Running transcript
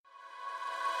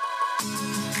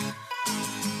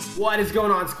What is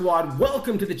going on, squad?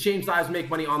 Welcome to the Change Lives, Make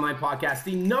Money Online podcast,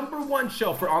 the #1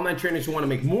 show for online trainers who want to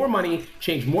make more money,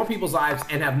 change more people's lives,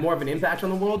 and have more of an impact on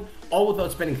the world, all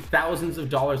without spending thousands of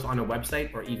dollars on a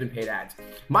website or even paid ads.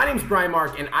 My name's Brian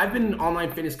Mark, and I've been an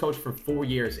online fitness coach for 4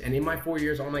 years. And in my 4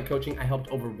 years online coaching, I helped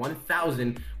over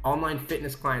 1,000 online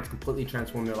fitness clients completely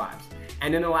transform their lives.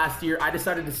 And in the last year, I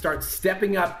decided to start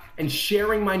stepping up and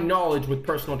sharing my knowledge with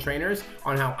personal trainers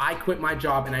on how I quit my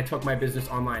job and I took my business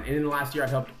online. And in the last year,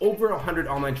 I've helped over 100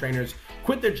 online trainers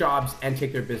quit their jobs and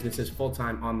take their businesses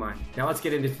full-time online. Now let's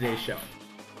get into today's show.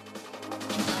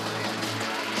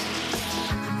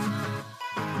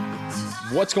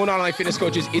 What's going on, online fitness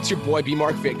coaches? It's your boy, B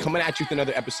Mark Fit, coming at you with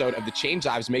another episode of the Change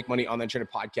Lives, Make Money Online Trainer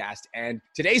podcast. And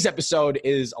today's episode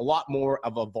is a lot more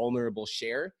of a vulnerable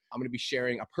share. I'm going to be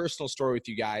sharing a personal story with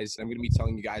you guys. And I'm going to be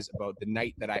telling you guys about the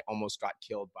night that I almost got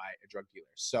killed by a drug dealer.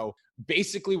 So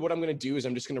basically what I'm going to do is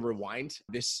I'm just going to rewind.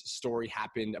 This story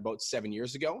happened about 7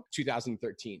 years ago,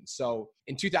 2013. So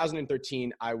in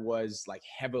 2013, I was like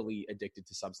heavily addicted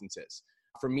to substances.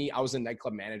 For me, I was a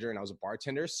nightclub manager and I was a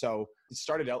bartender. So it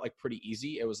started out like pretty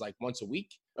easy. It was like once a week.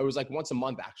 It was like once a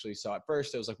month actually. So at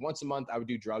first it was like once a month I would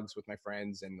do drugs with my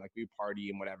friends and like we would party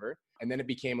and whatever. And then it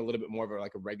became a little bit more of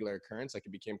a regular occurrence. Like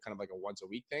it became kind of like a once a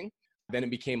week thing. Then it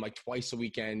became like twice a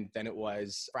weekend. Then it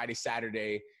was Friday,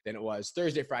 Saturday. Then it was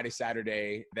Thursday, Friday,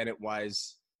 Saturday. Then it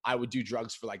was, I would do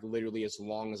drugs for like literally as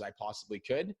long as I possibly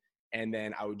could. And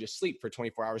then I would just sleep for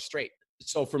 24 hours straight.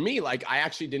 So for me, like, I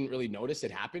actually didn't really notice it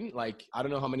happen. Like, I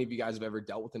don't know how many of you guys have ever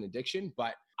dealt with an addiction,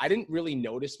 but I didn't really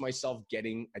notice myself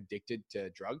getting addicted to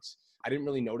drugs. I didn't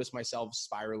really notice myself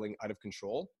spiraling out of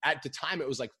control. At the time, it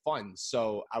was like fun.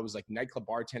 So I was like nightclub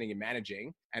bartending and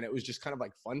managing, and it was just kind of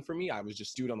like fun for me. I was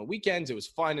just doing it on the weekends. It was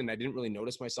fun. And I didn't really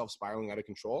notice myself spiraling out of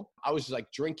control. I was just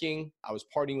like drinking. I was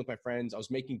partying with my friends. I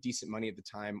was making decent money at the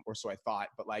time, or so I thought.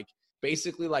 But like,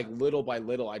 basically like little by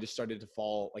little, I just started to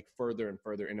fall like further and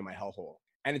further into my hellhole.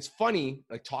 And it's funny,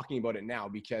 like talking about it now,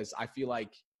 because I feel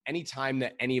like anytime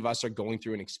that any of us are going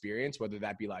through an experience, whether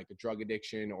that be like a drug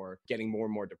addiction or getting more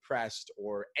and more depressed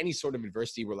or any sort of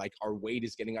adversity where like our weight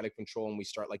is getting out of control and we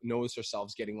start like notice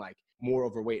ourselves getting like more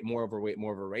overweight.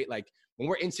 Like when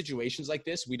we're in situations like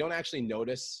this, we don't actually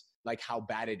notice like how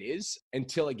bad it is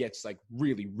until it gets like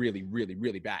really, really, really,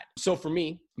 really bad. So for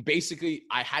me, basically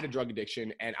I had a drug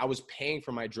addiction and I was paying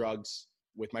for my drugs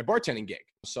with my bartending gig.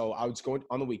 So I was going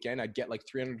on the weekend, I'd get like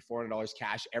 $300 to $400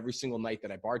 cash every single night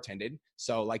that I bartended.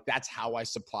 So like, that's how I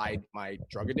supplied my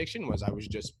drug addiction, was I was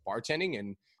just bartending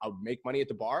and I would make money at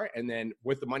the bar. And then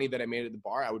with the money that I made at the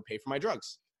bar, I would pay for my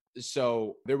drugs.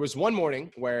 So there was one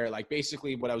morning where like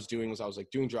basically what I was doing was I was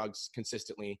like doing drugs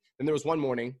consistently. Then there was one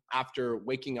morning after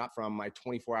waking up from my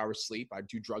 24-hour sleep, I'd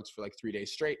do drugs for like 3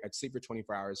 days straight. I'd sleep for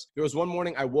 24 hours. There was one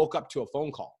morning I woke up to a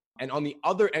phone call. And on the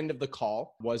other end of the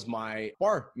call was my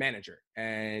bar manager.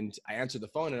 And I answered the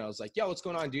phone and I was like, yo, what's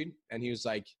going on, dude? And he was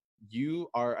like, you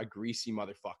are a greasy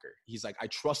motherfucker. He's like, I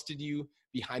trusted you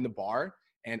behind the bar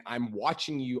and I'm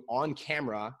watching you on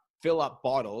camera fill up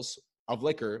bottles of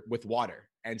liquor with water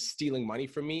and stealing money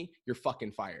from me. You're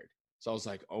fucking fired. So I was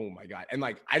like, oh my God. And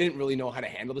like, I didn't really know how to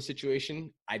handle the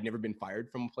situation. I'd never been fired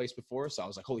from a place before. So I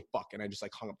was like, holy fuck. And I just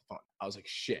like hung up the phone. I was like,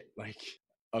 shit, like,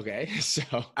 okay. So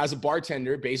as a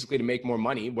bartender, basically to make more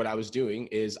money, what I was doing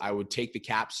is I would take the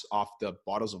caps off the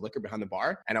bottles of liquor behind the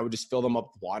bar and I would just fill them up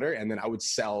with water. And then I would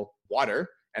sell water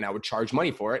and I would charge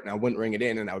money for it and I wouldn't ring it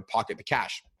in and I would pocket the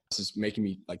cash. This is making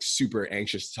me like super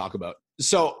anxious to talk about.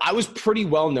 So I was pretty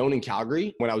well known in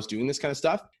Calgary when I was doing this kind of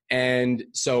stuff. And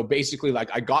so basically like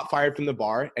I got fired from the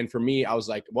bar. And for me, I was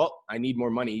like, well, I need more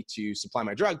money to supply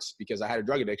my drugs because I had a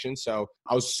drug addiction. So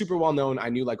I was super well known. I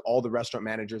knew like all the restaurant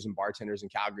managers and bartenders in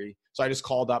Calgary. So I just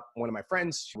called up one of my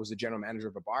friends who was the general manager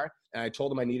of a bar. And I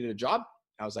told him I needed a job.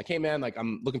 I was like, hey man, like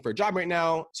I'm looking for a job right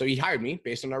now. So he hired me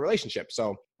based on our relationship.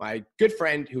 So my good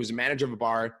friend who was a manager of a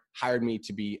bar hired me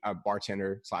to be a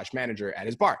bartender / manager at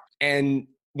his bar. And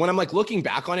when I'm like looking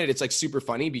back on it, it's like super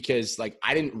funny because like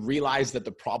I didn't realize that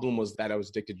the problem was that I was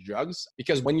addicted to drugs,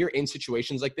 because when you're in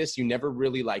situations like this, you never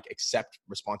really like accept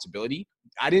responsibility.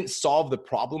 I didn't solve the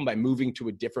problem by moving to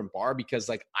a different bar because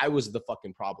like I was the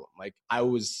fucking problem. Like I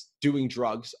was doing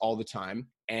drugs all the time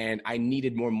and I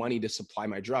needed more money to supply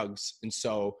my drugs. And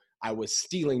so I was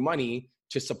stealing money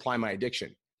to supply my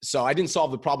addiction. So I didn't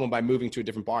solve the problem by moving to a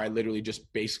different bar. I literally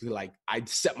just basically like I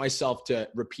set myself to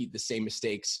repeat the same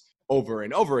mistakes over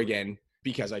and over again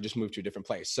because I just moved to a different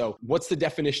place. So what's the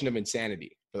definition of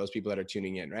insanity for those people that are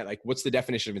tuning in, right? Like what's the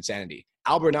definition of insanity?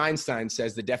 Albert Einstein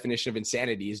says the definition of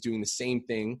insanity is doing the same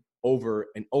thing over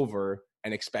and over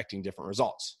and expecting different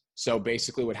results. So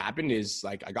basically what happened is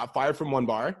like I got fired from one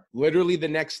bar. Literally the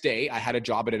next day I had a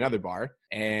job at another bar.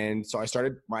 And so I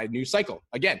started my new cycle.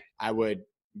 Again, I would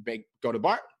go to the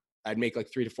bar. I'd make like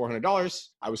 $300 to $400.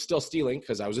 I was still stealing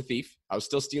because I was a thief. I was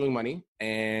still stealing money,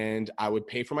 and I would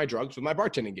pay for my drugs with my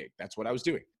bartending gig. That's what I was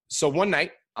doing. So one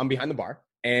night I'm behind the bar,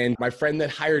 and my friend that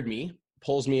hired me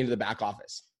pulls me into the back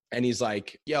office. And he's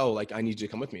like, yo, like, I need you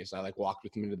to come with me. So I like walked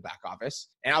with him into the back office,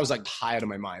 and I was like high out of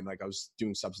my mind. Like I was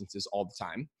doing substances all the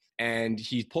time. And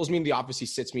he pulls me into the office. He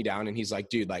sits me down and he's like,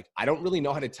 dude, like, I don't really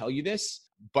know how to tell you this,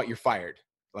 but you're fired.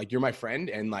 Like, you're my friend.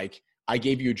 And like, I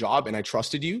gave you a job and I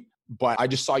trusted you, but I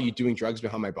just saw you doing drugs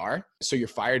behind my bar. So you're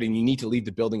fired and you need to leave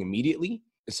the building immediately.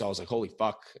 And so I was like, holy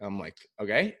fuck. I'm like,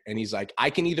 okay. And he's like, I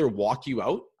can either walk you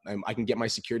out. I can get my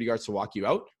security guards to walk you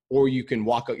out, or you can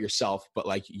walk out yourself. But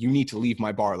like, you need to leave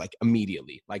my bar like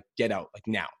immediately, like get out like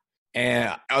now.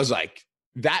 And I was like,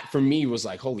 that for me was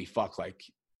like, holy fuck. Like,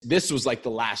 this was like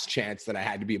the last chance that I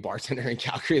had to be a bartender in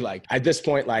Calgary. Like at this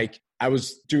point, like I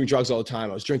was doing drugs all the time.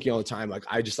 I was drinking all the time. Like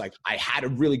I had a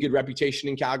really good reputation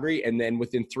in Calgary. And then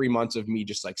within 3 months of me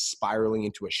just like spiraling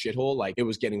into a shithole, like it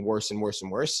was getting worse and worse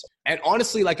and worse. And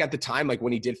honestly, like at the time, like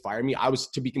when he did fire me, I was,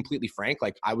 to be completely frank,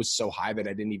 like I was so high that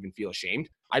I didn't even feel ashamed.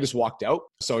 I just walked out.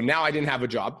 So now I didn't have a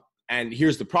job. And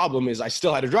here's the problem is I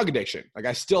still had a drug addiction. Like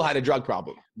I still had a drug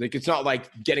problem. Like it's not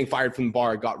like getting fired from the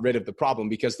bar got rid of the problem,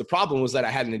 because the problem was that I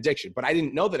had an addiction, but I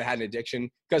didn't know that I had an addiction,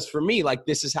 because for me, like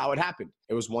this is how it happened.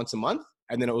 It was once a month,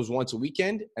 and then it was once a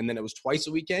weekend, and then it was twice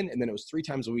a weekend, and then it was 3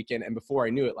 times a weekend. And before I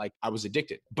knew it, like I was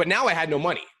addicted. But now I had no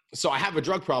money. So I have a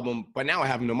drug problem, but now I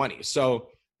have no money. So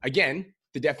again,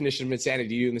 the definition of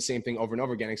insanity, doing the same thing over and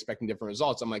over again, expecting different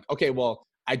results. I'm like, okay, well,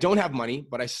 I don't have money,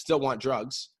 but I still want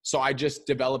drugs. So I just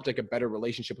developed like a better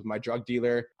relationship with my drug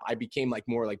dealer. I became like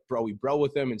more like bro-y bro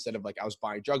with him. Instead of like I was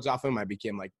buying drugs off him, I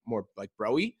became like more like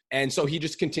bro-y. And so he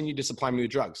just continued to supply me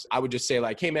with drugs. I would just say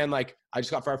like, hey man, like I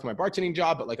just got fired from my bartending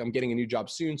job, but like I'm getting a new job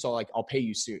soon. So like, I'll pay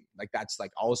you soon. Like that's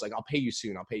like, always like, I'll pay you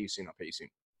soon. I'll pay you soon. I'll pay you soon.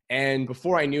 And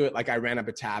before I knew it, like I ran up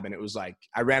a tab, and it was like,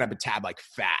 I ran up a tab like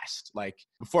fast. Like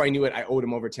before I knew it, I owed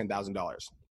him over $10,000.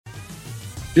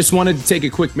 Just wanted to take a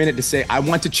quick minute to say, I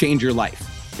want to change your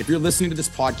life. If you're listening to this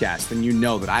podcast, then you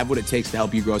know that I have what it takes to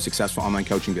help you grow a successful online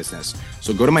coaching business.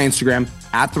 So go to my Instagram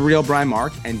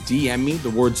 @TheRealBrianMark and DM me the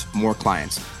words more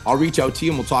clients. I'll reach out to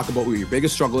you and we'll talk about what your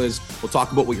biggest struggle is. We'll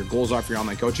talk about what your goals are for your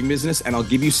online coaching business, and I'll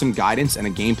give you some guidance and a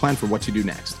game plan for what to do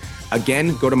next.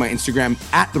 Again, go to my Instagram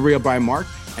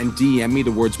 @TheRealBrianMark and DM me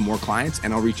the words more clients,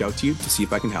 and I'll reach out to you to see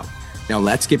if I can help. Now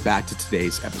let's get back to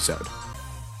today's episode.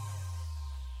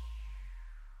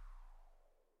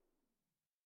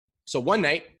 So one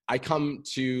night I come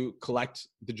to collect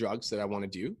the drugs that I want to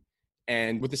do,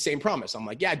 and with the same promise, I'm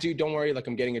like, yeah, dude, don't worry. Like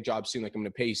I'm getting a job soon. Like I'm going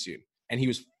to pay you soon. And he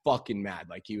was fucking mad.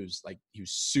 Like he was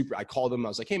super, I called him. I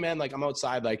was like, hey man, like I'm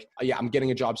outside. Like, yeah, I'm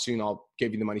getting a job soon. I'll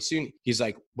give you the money soon. He's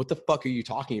like, what the fuck are you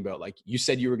talking about? Like you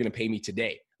said you were going to pay me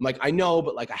today. I'm like, I know,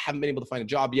 but like, I haven't been able to find a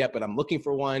job yet, but I'm looking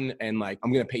for one. And like,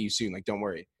 I'm going to pay you soon. Like, don't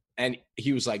worry. And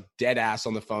he was like dead ass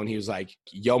on the phone. He was like,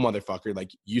 yo, motherfucker,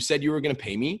 like you said you were going to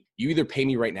pay me. You either pay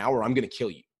me right now or I'm going to kill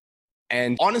you.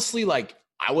 And honestly, like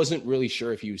I wasn't really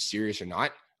sure if he was serious or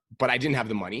not, but I didn't have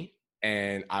the money,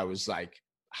 and I was like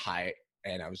high,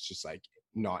 and I was just like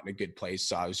not in a good place.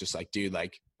 So I was just like, dude,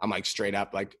 like I'm like straight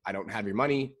up, like I don't have your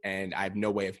money and I have no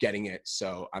way of getting it.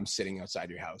 So I'm sitting outside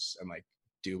your house and like,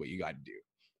 do what you got to do.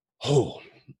 Oh,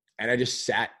 and I just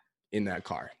sat in that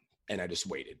car and I just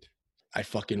waited. I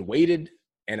fucking waited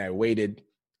and I waited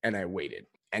and I waited,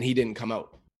 and he didn't come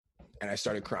out. And I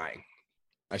started crying.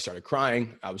 I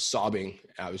was sobbing.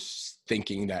 I was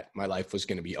thinking that my life was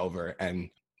going to be over. And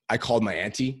I called my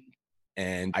auntie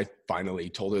and I finally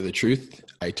told her the truth.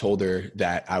 I told her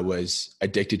that I was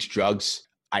addicted to drugs.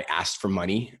 I asked for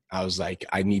money. I was like,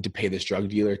 I need to pay this drug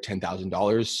dealer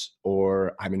 $10,000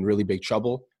 or I'm in really big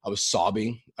trouble. I was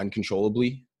sobbing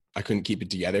uncontrollably. I couldn't keep it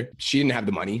together. She didn't have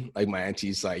the money. Like my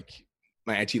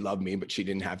auntie loved me, but she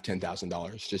didn't have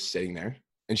 $10,000 just sitting there.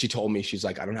 And she told me, she's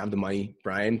like, I don't have the money,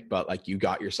 Brian, but like you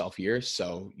got yourself here.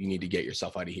 So you need to get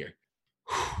yourself out of here.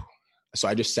 So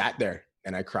I just sat there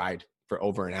and I cried for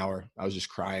over an hour. I was just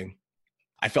crying.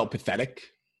 I felt pathetic.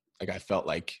 Like I felt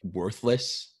like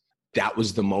worthless. That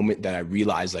was the moment that I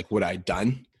realized like what I'd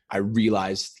done. I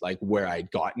realized like where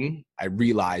I'd gotten. I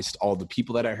realized all the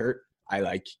people that I hurt. I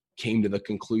like came to the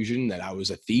conclusion that I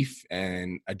was a thief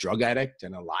and a drug addict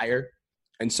and a liar.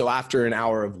 And so after an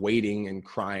hour of waiting and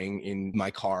crying in my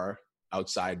car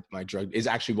outside my drug, it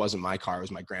actually wasn't my car, it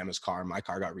was my grandma's car. My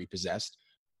car got repossessed.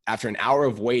 After an hour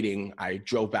of waiting, I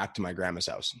drove back to my grandma's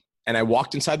house. And I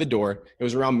walked inside the door. It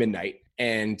was around midnight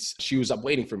and she was up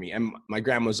waiting for me. And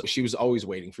she was always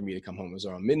waiting for me to come home. It was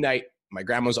around midnight. My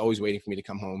grandma was always waiting for me to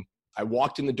come home. I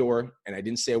walked in the door and I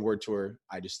didn't say a word to her.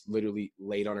 I just literally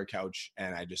laid on her couch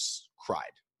and I just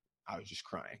cried. I was just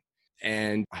crying.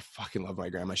 And I fucking love my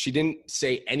grandma. She didn't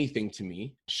say anything to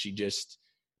me. She just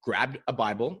grabbed a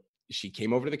Bible. She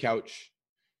came over to the couch.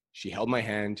 She held my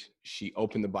hand. She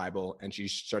opened the Bible and she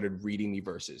started reading me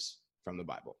verses from the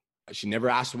Bible. She never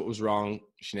asked what was wrong.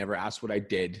 She never asked what I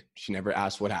did. She never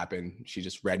asked what happened. She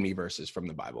just read me verses from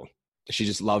the Bible. She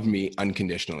just loved me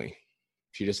unconditionally.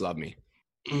 She just loved me.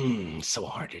 So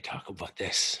hard to talk about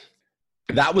this.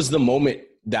 That was the moment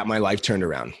that my life turned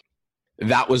around.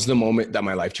 That was the moment that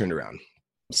my life turned around.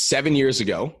 7 years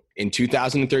ago, in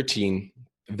 2013,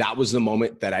 that was the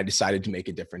moment that I decided to make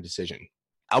a different decision.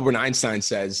 Albert Einstein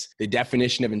says the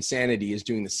definition of insanity is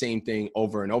doing the same thing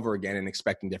over and over again and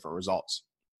expecting different results.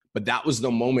 But that was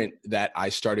the moment that I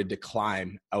started to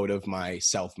climb out of my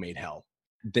self-made hell.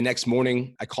 The next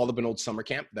morning, I called up an old summer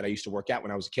camp that I used to work at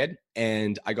when I was a kid,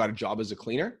 and I got a job as a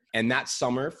cleaner. And that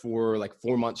summer, for like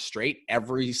 4 months straight,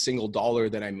 every single dollar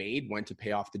that I made went to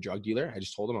pay off the drug dealer. I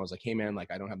just told him, I was like, hey man,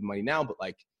 like I don't have the money now, but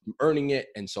like I'm earning it.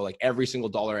 And so like every single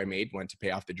dollar I made went to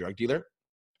pay off the drug dealer.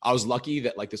 I was lucky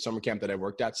that like the summer camp that I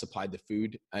worked at supplied the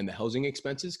food and the housing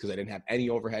expenses because I didn't have any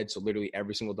overhead. So literally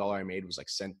every single dollar I made was like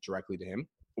sent directly to him.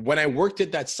 When I worked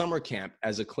at that summer camp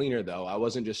as a cleaner though, I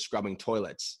wasn't just scrubbing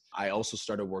toilets. I also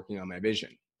started working on my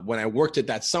vision. When I worked at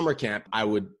that summer camp, I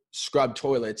would scrub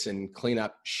toilets and clean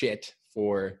up shit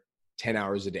for 10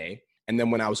 hours a day. And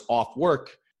then when I was off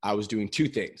work, I was doing two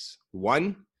things.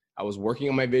 One, I was working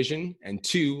on my vision. And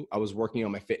two, I was working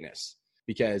on my fitness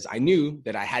because I knew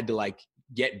that I had to like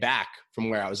get back from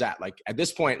where I was at. Like at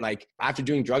this point, like after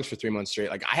doing drugs for 3 months straight,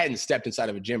 like I hadn't stepped inside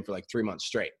of a gym for like 3 months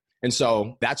straight. And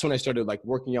so that's when I started like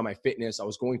working on my fitness. I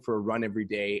was going for a run every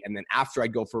day. And then after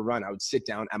I'd go for a run, I would sit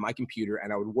down at my computer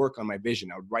and I would work on my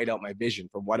vision. I would write out my vision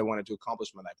for what I wanted to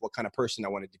accomplish in my life, what kind of person I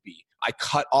wanted to be. I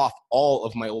cut off all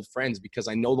of my old friends because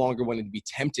I no longer wanted to be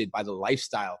tempted by the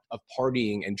lifestyle of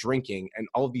partying and drinking and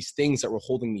all of these things that were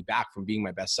holding me back from being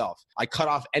my best self. I cut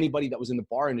off anybody that was in the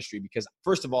bar industry because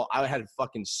first of all, I had a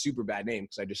fucking super bad name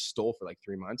because I just stole for like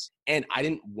 3 months. And I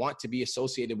didn't want to be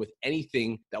associated with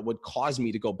anything that would cause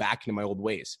me to go back into my old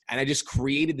ways. And I just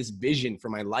created this vision for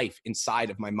my life inside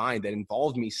of my mind that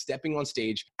involved me stepping on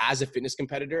stage as a fitness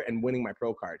competitor and winning my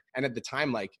pro card. And at the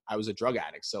time, like I was a drug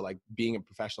addict. So like being a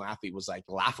professional athlete was like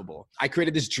laughable. I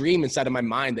created this dream inside of my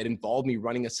mind that involved me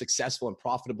running a successful and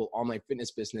profitable online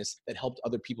fitness business that helped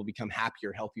other people become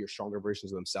happier, healthier, stronger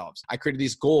versions of themselves. I created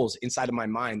these goals inside of my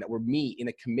mind that were me in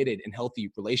a committed and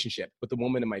healthy relationship with the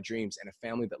woman of my dreams and a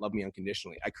family that loved me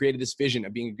unconditionally. I created this vision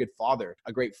of being a good father,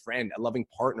 a great friend, a loving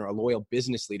partner, a loyal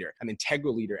business leader, an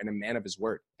integral leader, and a man of his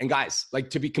word. And guys, like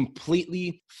to be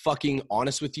completely fucking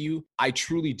honest with you, I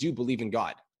truly do believe in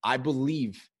God. I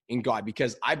believe in God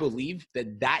because I believe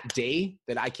that that day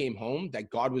that I came home,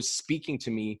 that God was speaking to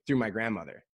me through my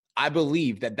grandmother. I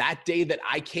believe that that day that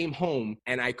I came home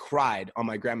and I cried on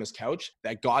my grandma's couch,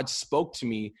 that God spoke to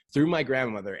me through my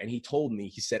grandmother and he told me,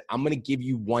 he said, I'm going to give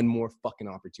you one more fucking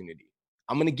opportunity.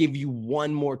 I'm going to give you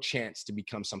one more chance to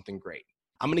become something great.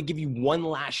 I'm going to give you one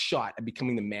last shot at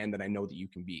becoming the man that I know that you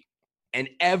can be. And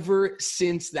ever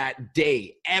since that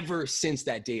day,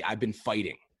 I've been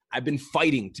fighting. I've been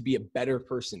fighting to be a better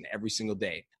person every single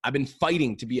day. I've been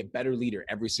fighting to be a better leader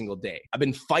every single day. I've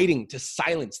been fighting to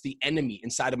silence the enemy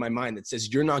inside of my mind that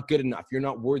says, you're not good enough. You're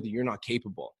not worthy. You're not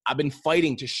capable. I've been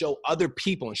fighting to show other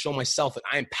people and show myself that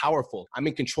I am powerful. I'm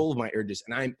in control of my urges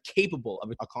and I am capable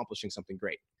of accomplishing something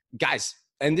great. Guys,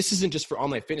 and this isn't just for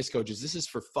online fitness coaches. This is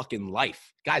for fucking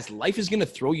life. Guys, life is going to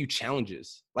throw you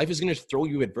challenges. Life is going to throw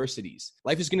you adversities.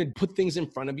 Life is going to put things in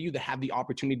front of you that have the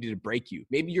opportunity to break you.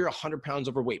 Maybe you're 100 pounds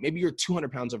overweight. Maybe you're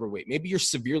 200 pounds overweight. Maybe you're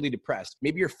severely depressed.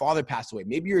 Maybe your father passed away.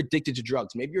 Maybe you're addicted to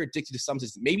drugs. Maybe you're addicted to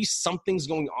substances. Maybe something's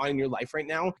going on in your life right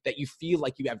now that you feel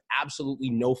like you have absolutely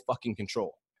no fucking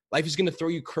control. Life is going to throw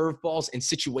you curveballs and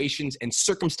situations and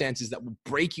circumstances that will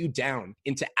break you down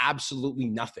into absolutely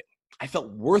nothing. I felt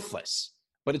worthless.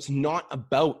 But it's not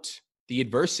about the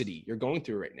adversity you're going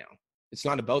through right now. It's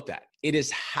not about that. It is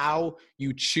how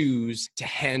you choose to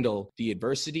handle the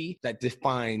adversity that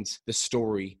defines the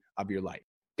story of your life.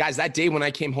 Guys, that day when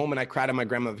I came home and I cried on my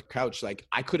grandmother's couch, like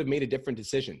I could have made a different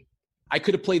decision. I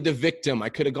could have played the victim. I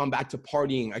could have gone back to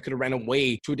partying. I could have ran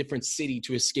away to a different city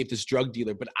to escape this drug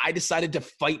dealer. But I decided to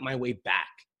fight my way back.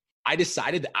 I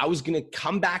decided that I was going to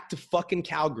come back to fucking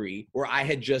Calgary where I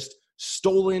had just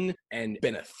stolen and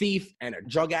been a thief and a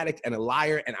drug addict and a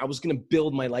liar. And I was going to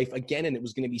build my life again. And it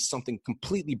was going to be something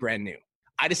completely brand new.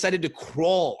 I decided to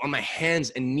crawl on my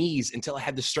hands and knees until I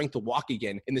had the strength to walk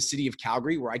again in the city of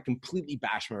Calgary, where I completely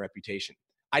bashed my reputation.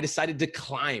 I decided to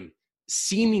climb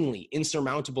seemingly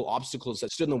insurmountable obstacles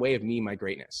that stood in the way of me and my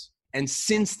greatness. And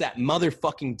since that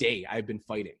motherfucking day, I've been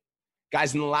fighting.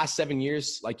 Guys, in the last 7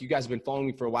 years, like you guys have been following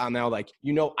me for a while now, like,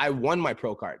 you know, I won my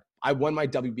pro card. I won my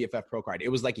WBFF pro card. It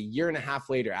was like a year and a half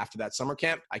later after that summer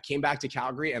camp, I came back to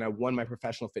Calgary and I won my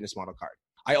professional fitness model card.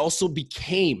 I also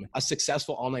became a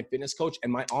successful online fitness coach,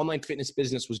 and my online fitness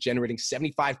business was generating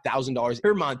 $75,000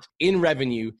 per month in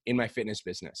revenue in my fitness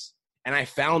business. And I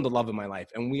found the love of my life,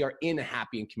 and we are in a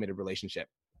happy and committed relationship.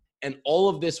 And all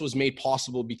of this was made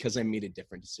possible because I made a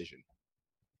different decision.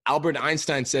 Albert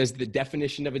Einstein says the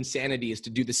definition of insanity is to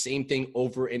do the same thing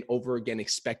over and over again,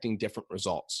 expecting different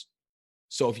results.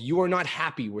 So if you are not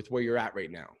happy with where you're at right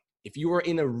now, if you are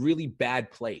in a really bad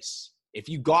place, if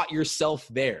you got yourself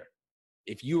there,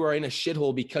 if you are in a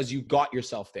shithole because you got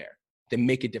yourself there, then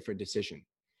make a different decision.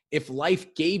 If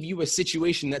life gave you a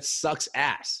situation that sucks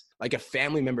ass, like a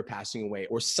family member passing away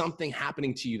or something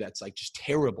happening to you that's like just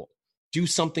terrible, do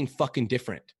something fucking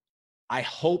different. I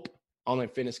hope online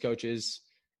fitness coaches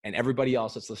and everybody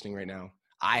else that's listening right now,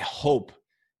 I hope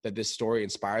that this story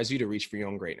inspires you to reach for your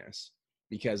own greatness.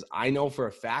 Because I know for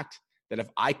a fact that if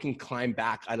I can climb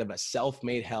back out of a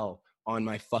self-made hell on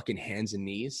my fucking hands and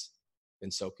knees,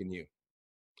 then so can you.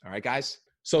 All right, guys?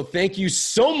 So thank you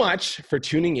so much for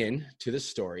tuning in to this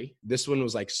story. This one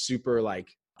was like super like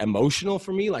emotional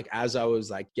for me. Like as I was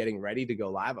like getting ready to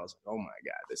go live, I was like, oh my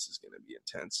God, this is going to be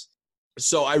intense.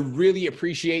 So I really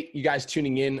appreciate you guys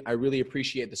tuning in. I really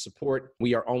appreciate the support.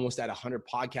 We are almost at 100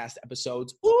 podcast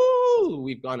episodes. Ooh,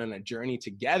 we've gone on a journey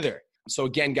together. So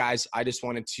again, guys, I just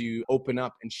wanted to open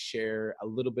up and share a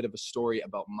little bit of a story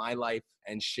about my life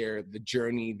and share the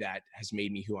journey that has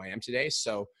made me who I am today.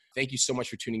 So thank you so much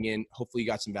for tuning in. Hopefully you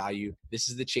got some value. This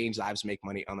is the Change Lives Make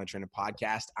Money Online Trainer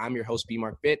podcast. I'm your host, B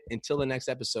Mark Fit. Until the next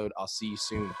episode, I'll see you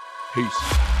soon. Peace.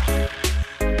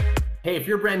 Hey, if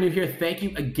you're brand new here, thank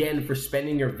you again for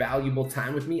spending your valuable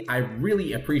time with me. I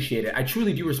really appreciate it. I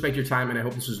truly do respect your time, and I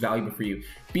hope this was valuable for you.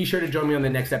 Be sure to join me on the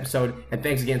next episode, and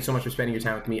thanks again so much for spending your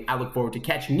time with me. I look forward to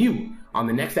catching you on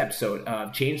the next episode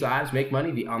of Change Lives, Make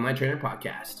Money, the Online Trainer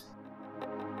Podcast.